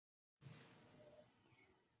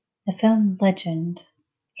The film Legend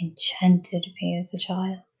enchanted me as a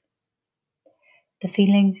child. The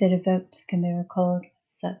feelings it evoked can be recalled with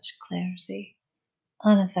such clarity,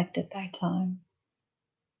 unaffected by time.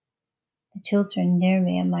 The children near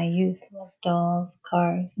me in my youth loved dolls,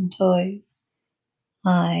 cars, and toys.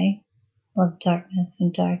 I loved darkness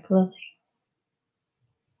and dark Lily.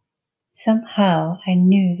 Somehow I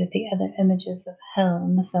knew that the other images of hell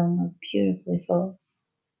in the film were beautifully false.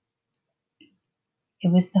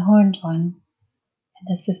 It was the horned one and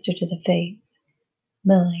the sister to the Fates,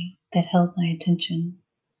 Lily, that held my attention.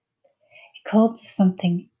 It called to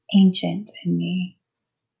something ancient in me.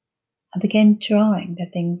 I began drawing the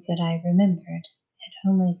things that I remembered at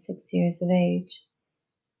only 6 years of age.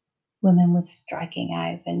 Women with striking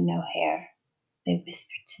eyes and no hair, they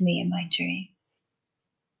whispered to me in my dreams.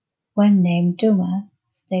 One named Duma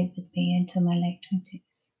stayed with me until my late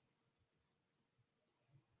 20s.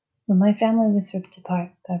 When my family was ripped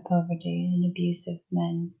apart by poverty and abusive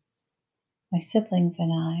men, my siblings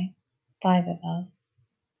and I, 5 of us,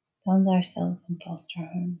 found ourselves in foster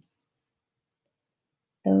homes.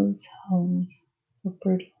 Those homes were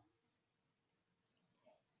brutal.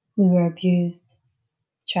 We were abused,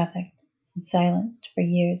 trafficked, and silenced for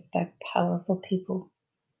years by powerful people.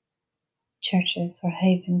 Churches were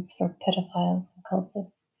havens for pedophiles and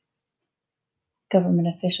cultists. Government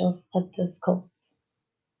officials led those cults.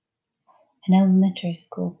 An elementary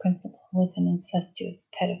school principal was an incestuous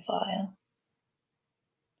pedophile.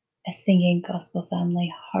 A singing gospel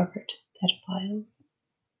family harbored pedophiles.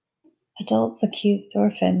 Adults accused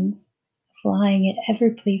orphans of lying at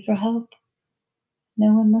every plea for help.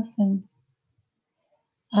 No one listened.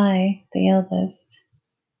 I, the eldest,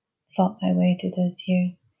 fought my way through those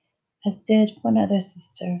years, as did one other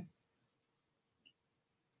sister.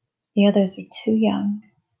 The others were too young,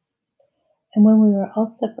 and when we were all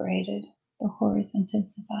separated, the horrors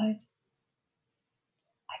intensified.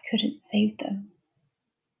 I couldn't save them.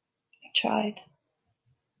 I tried.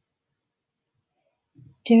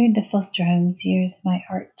 During the foster homes years, my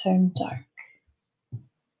art turned dark.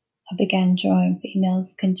 I began drawing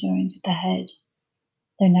females conjoined at the head,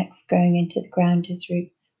 their necks growing into the ground as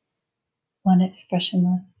roots, one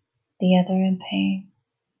expressionless, the other in pain.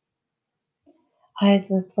 Eyes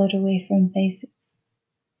would float away from faces,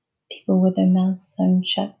 people with their mouths sewn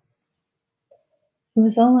shut. It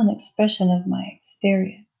was all an expression of my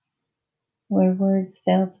experience. Where words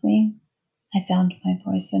failed me, I found my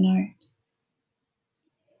voice in art.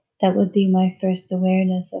 That would be my first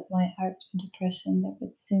awareness of my art and depression that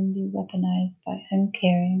would soon be weaponized by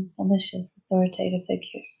uncaring, malicious, authoritative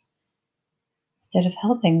figures. Instead of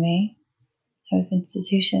helping me, I was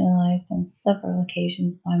institutionalized on several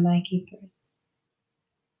occasions by my keepers.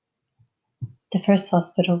 The first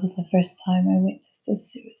hospital was the first time I witnessed a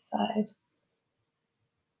suicide.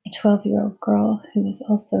 A 12-year-old girl who was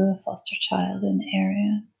also a foster child in the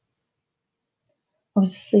area. I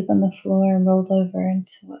was asleep on the floor and rolled over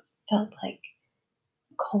into what felt like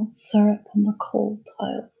cold syrup on the cold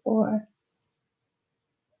tile floor.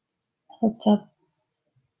 I looked up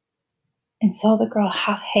and saw the girl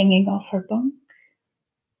half hanging off her bunk,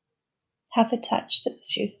 half attached to the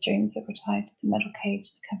shoestrings that were tied to the metal cage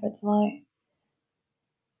that covered the light.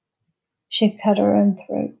 She had cut her own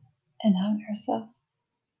throat and hung herself.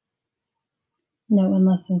 No one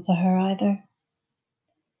listened to her either.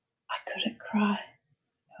 I couldn't cry.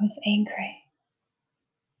 I was angry.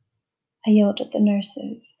 I yelled at the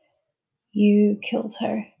nurses. You killed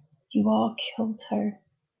her. You all killed her.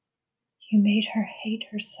 You made her hate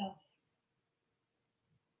herself.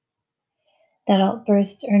 That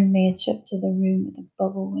outburst earned me a trip to the room with the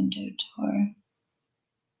bubble window door,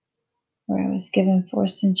 where I was given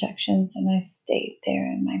forced injections, and I stayed there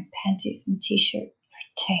in my panties and t-shirt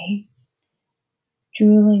for days,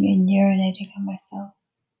 drooling and urinating on myself,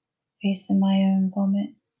 facing my own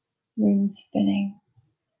vomit, room spinning,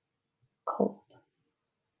 cold,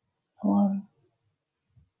 alone.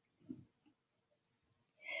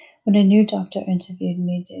 When a new doctor interviewed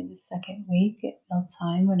me during the second week at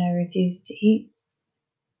mealtime when I refused to eat,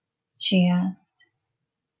 she asked,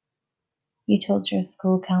 "You told your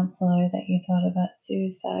school counselor that you thought about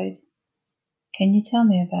suicide. Can you tell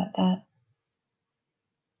me about that?"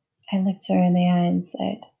 I looked her in the eye and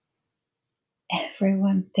said,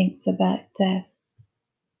 "Everyone thinks about death.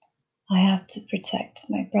 I have to protect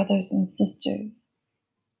my brothers and sisters.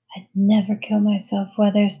 I'd never kill myself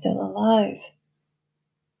while they're still alive.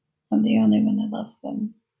 I'm the only one that loves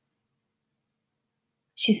them."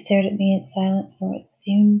 She stared at me in silence for what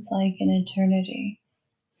seemed like an eternity,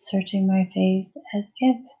 searching my face as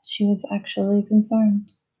if she was actually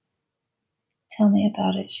concerned. "Tell me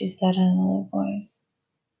about it," she said in a low voice.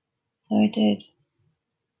 so I did.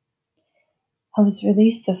 I was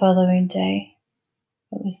released the following day,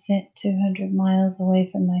 but was sent 200 miles away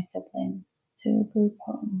from my siblings to a group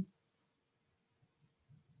home.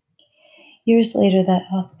 Years later, that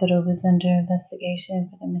hospital was under investigation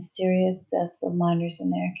for the mysterious deaths of minors in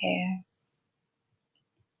their care.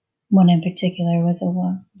 One in particular was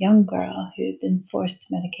a young girl who had been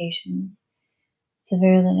forced medications,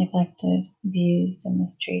 severely neglected, abused, and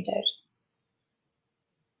mistreated.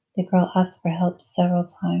 The girl asked for help several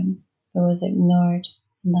times, but was ignored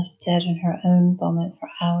and left dead in her own vomit for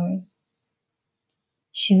hours.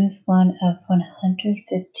 She was one of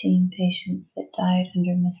 115 patients that died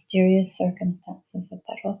under mysterious circumstances at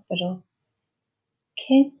that hospital.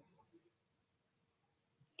 Kids.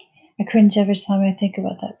 I cringe every time I think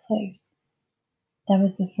about that place. That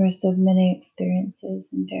was the first of many experiences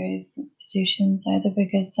in various institutions, either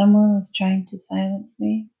because someone was trying to silence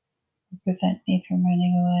me or prevent me from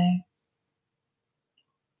running away.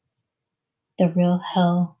 The real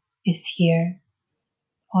hell is here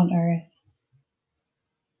on earth.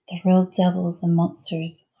 The real devils and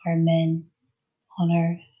monsters are men on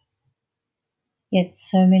earth. Yet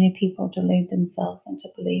so many people delude themselves into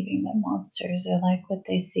believing that monsters are like what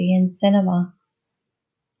they see in cinema,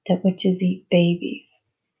 that witches eat babies,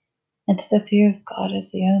 and that the fear of God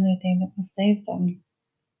is the only thing that will save them.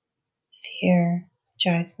 Fear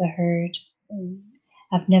drives the herd.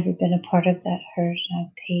 I've never been a part of that herd, and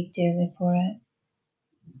I've paid dearly for it.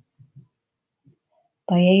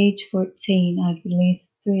 By age 14, I'd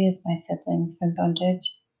released 3 of my siblings from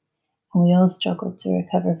bondage, and we all struggled to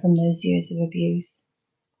recover from those years of abuse.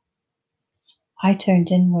 I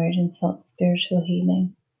turned inward and sought spiritual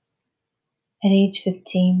healing. At age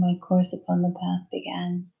 15, my course upon the path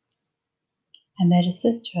began. I met a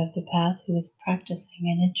sister of the path who was practicing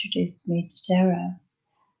and introduced me to tarot.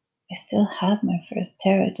 I still have my first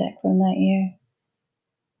tarot deck from that year.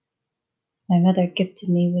 My mother gifted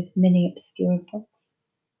me with many obscure books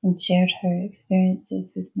and shared her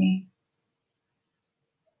experiences with me.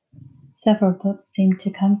 Several books seemed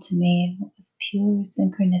to come to me in what was pure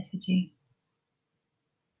synchronicity.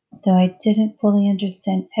 Though I didn't fully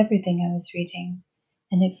understand everything I was reading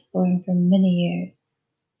and exploring for many years,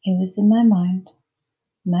 it was in my mind,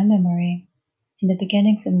 my memory, and the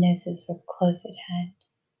beginnings of gnosis were close at hand.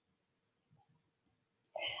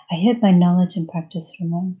 I hid my knowledge and practice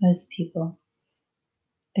from most people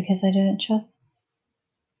because I didn't trust.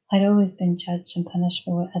 I'd always been judged and punished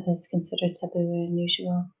for what others considered taboo and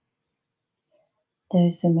unusual.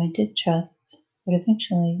 Those whom I did trust would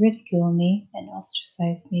eventually ridicule me and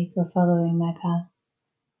ostracize me for following my path.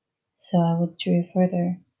 So I withdrew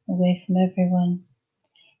further, away from everyone,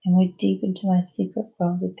 and went deep into my secret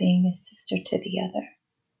world of being a sister to the other,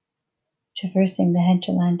 traversing the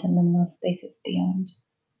hinterland and liminal spaces beyond,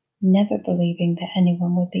 never believing that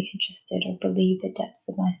anyone would be interested or believe the depths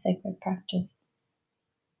of my sacred practice.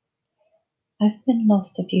 I've been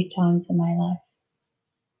lost a few times in my life,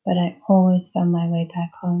 but I always found my way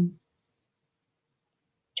back home.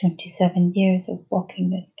 27 years of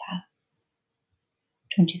walking this path,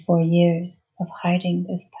 24 years of hiding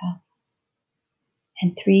this path,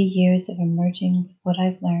 and 3 years of emerging with what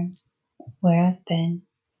I've learned, where I've been,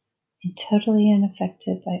 and totally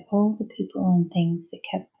unaffected by all the people and things that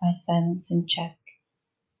kept my silence in check.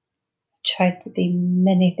 I tried to be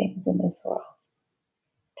many things in this world,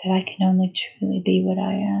 but I can only truly be what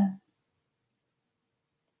I am.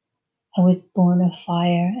 I was born of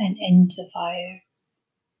fire and into fire.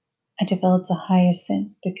 I developed a higher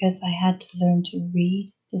sense because I had to learn to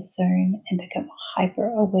read, discern, and become hyper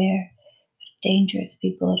aware of dangerous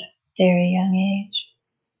people at a very young age.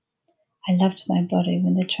 I loved my body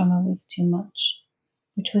when the trauma was too much,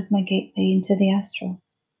 which was my gateway into the astral.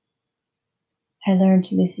 I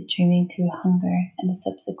learned lucid dreaming through hunger and the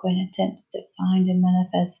subsequent attempts to find and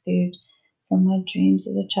manifest food from my dreams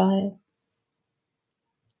as a child.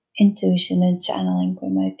 Intuition and channeling were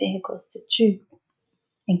my vehicles to truth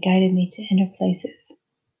and guided me to inner places,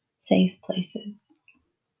 safe places.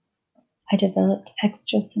 I developed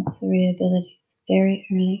extrasensory abilities very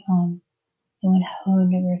early on and would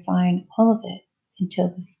hone and refine all of it until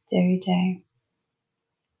this very day.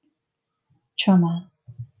 Trauma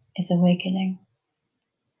is awakening.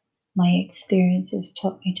 My experiences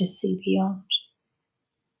taught me to see beyond.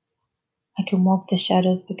 I can walk the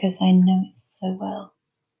shadows because I know it so well,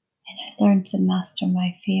 and I learned to master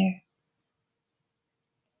my fear.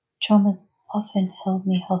 Traumas often held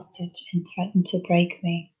me hostage and threatened to break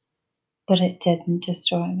me, but it didn't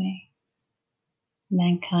destroy me.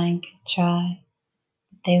 Mankind can try,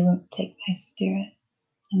 but they won't take my spirit,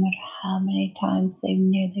 no matter how many times they've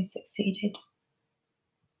nearly succeeded.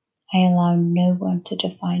 I allow no one to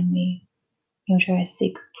define me, nor do I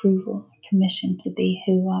seek approval or permission to be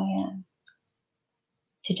who I am.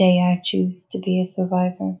 Today I choose to be a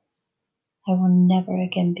survivor. I will never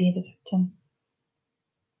again be the victim.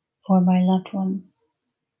 For my loved ones,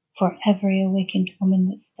 for every awakened woman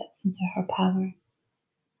that steps into her power,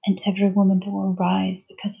 and every woman that will rise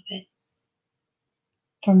because of it.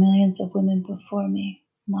 For millions of women before me,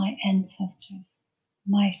 my ancestors,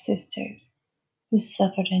 my sisters, who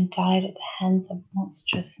suffered and died at the hands of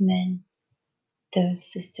monstrous men,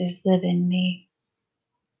 those sisters live in me.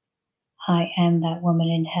 I am that woman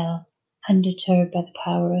in hell, undeterred by the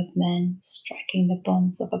power of men striking the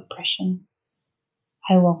bonds of oppression.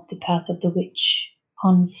 I walk the path of the witch,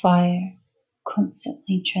 on fire,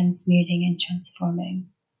 constantly transmuting and transforming.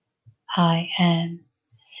 I am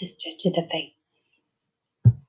sister to the fates.